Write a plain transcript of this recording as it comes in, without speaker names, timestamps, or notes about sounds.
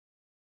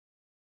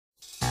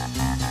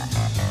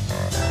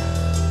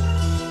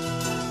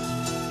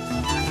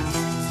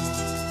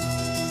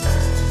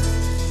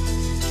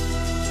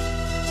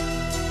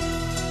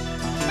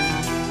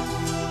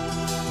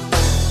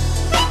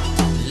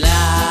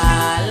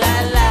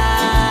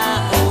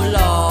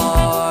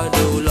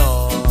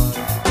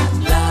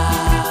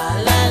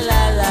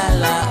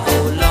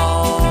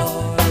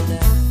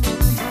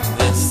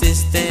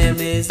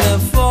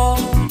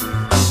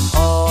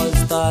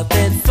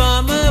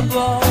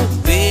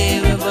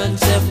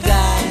bunch of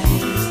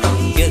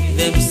guys get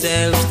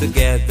themselves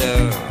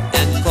together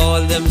and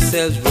call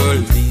themselves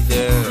world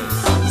leaders.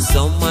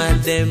 Some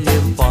of them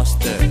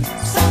imposters,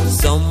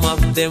 some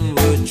of them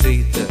were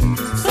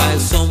traitors, while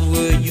some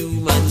were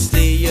human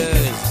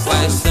slayers,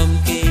 while some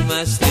came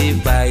as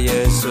slave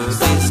buyers. So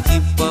they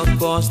skip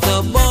across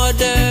the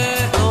border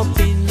up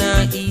in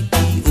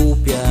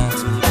Ethiopia.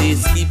 So they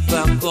skip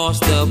across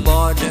the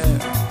border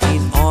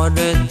in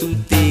order to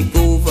take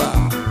over.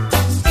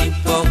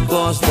 Skip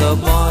across the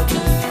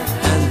border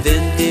and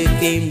then there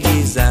came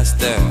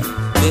disaster.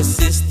 The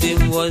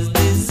system was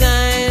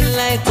designed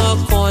like a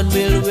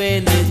cornmeal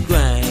when it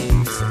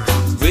grinds,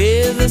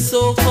 where the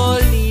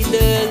so-called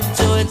leaders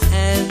join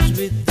hands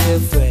with their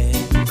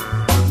friends,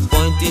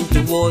 pointing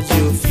towards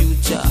your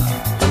future.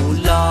 Oh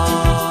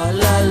Lord,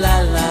 la la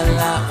la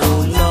la,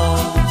 oh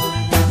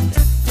Lord,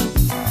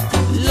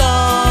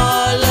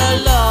 Lord, la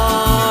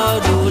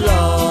Lord, oh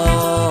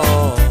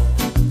Lord,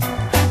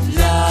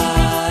 la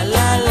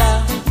la la.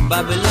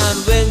 Babylon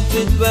went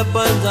with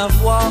weapons of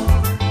war,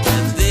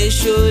 they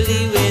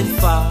surely went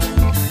far,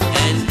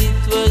 and it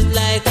was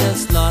like a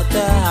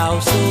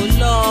slaughterhouse. Oh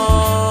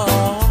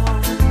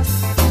Lord,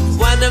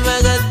 what am I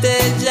gonna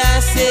tell Jah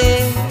say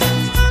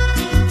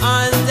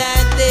on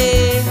that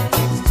day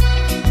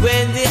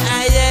when the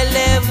higher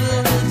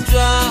level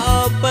draw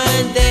up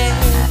and there?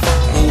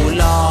 Oh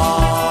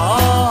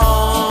Lord,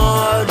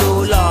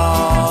 oh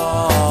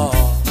Lord,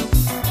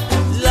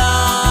 la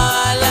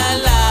la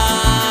la,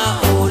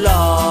 oh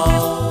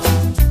Lord,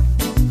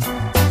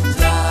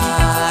 la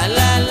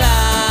la la.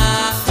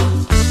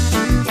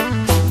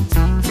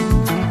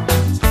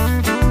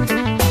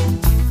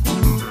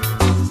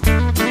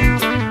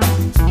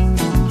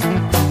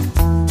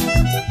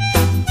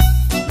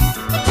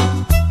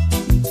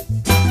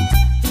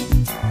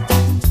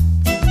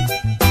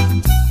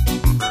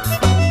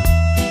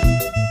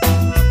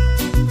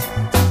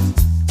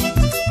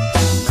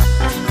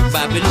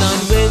 Babylon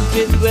went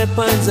with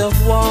weapons of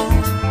war,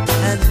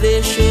 and they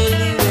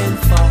surely went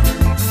far,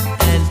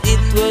 and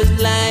it was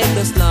like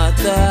a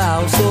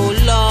slaughterhouse. Oh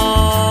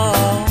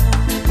Lord,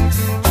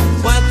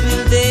 what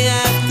will they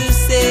have to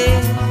say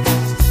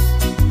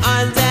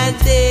on that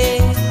day?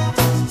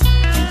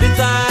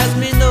 Because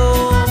me know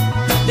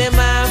them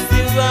have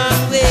the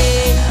wrong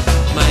way.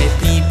 My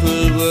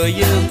people were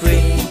your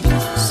great,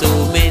 so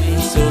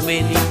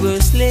many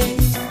were slain.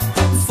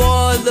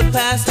 For the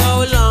past how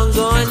long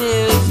gone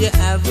years you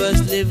have us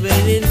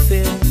living in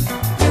fear.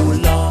 Oh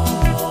Lord,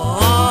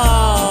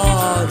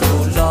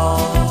 oh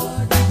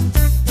Lord,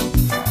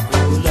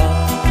 oh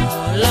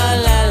Lord, la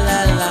la la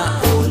la,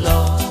 oh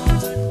Lord.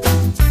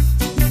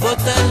 But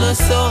I know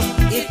so,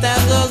 it a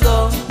go,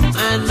 I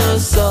know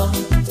so,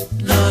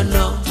 no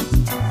no.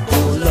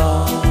 Oh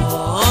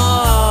Lord,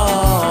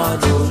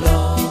 oh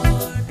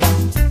Lord,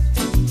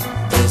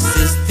 the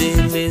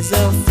system is a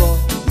fault.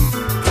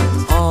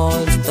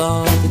 All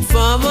started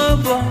from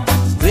above,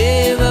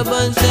 where a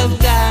bunch of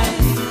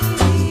guys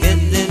get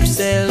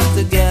themselves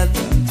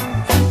together,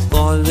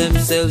 call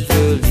themselves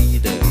world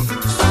leaders.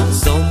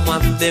 Some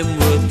of them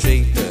were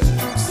traitors,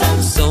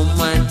 some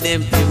of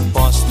them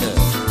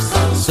imposters,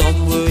 some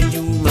were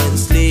human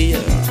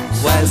slayers,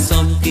 while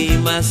some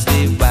came as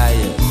slave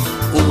buyers.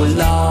 Oh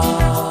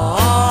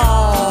Lord,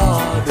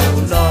 oh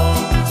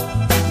Lord,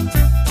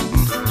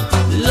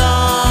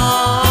 Lord,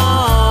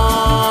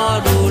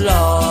 oh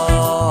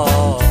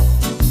Lord,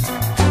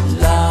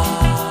 la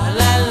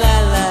la la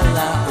la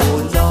la, oh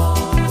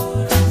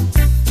Lord.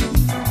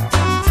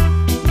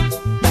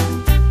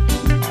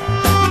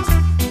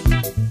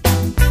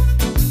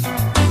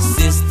 The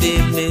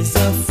system is a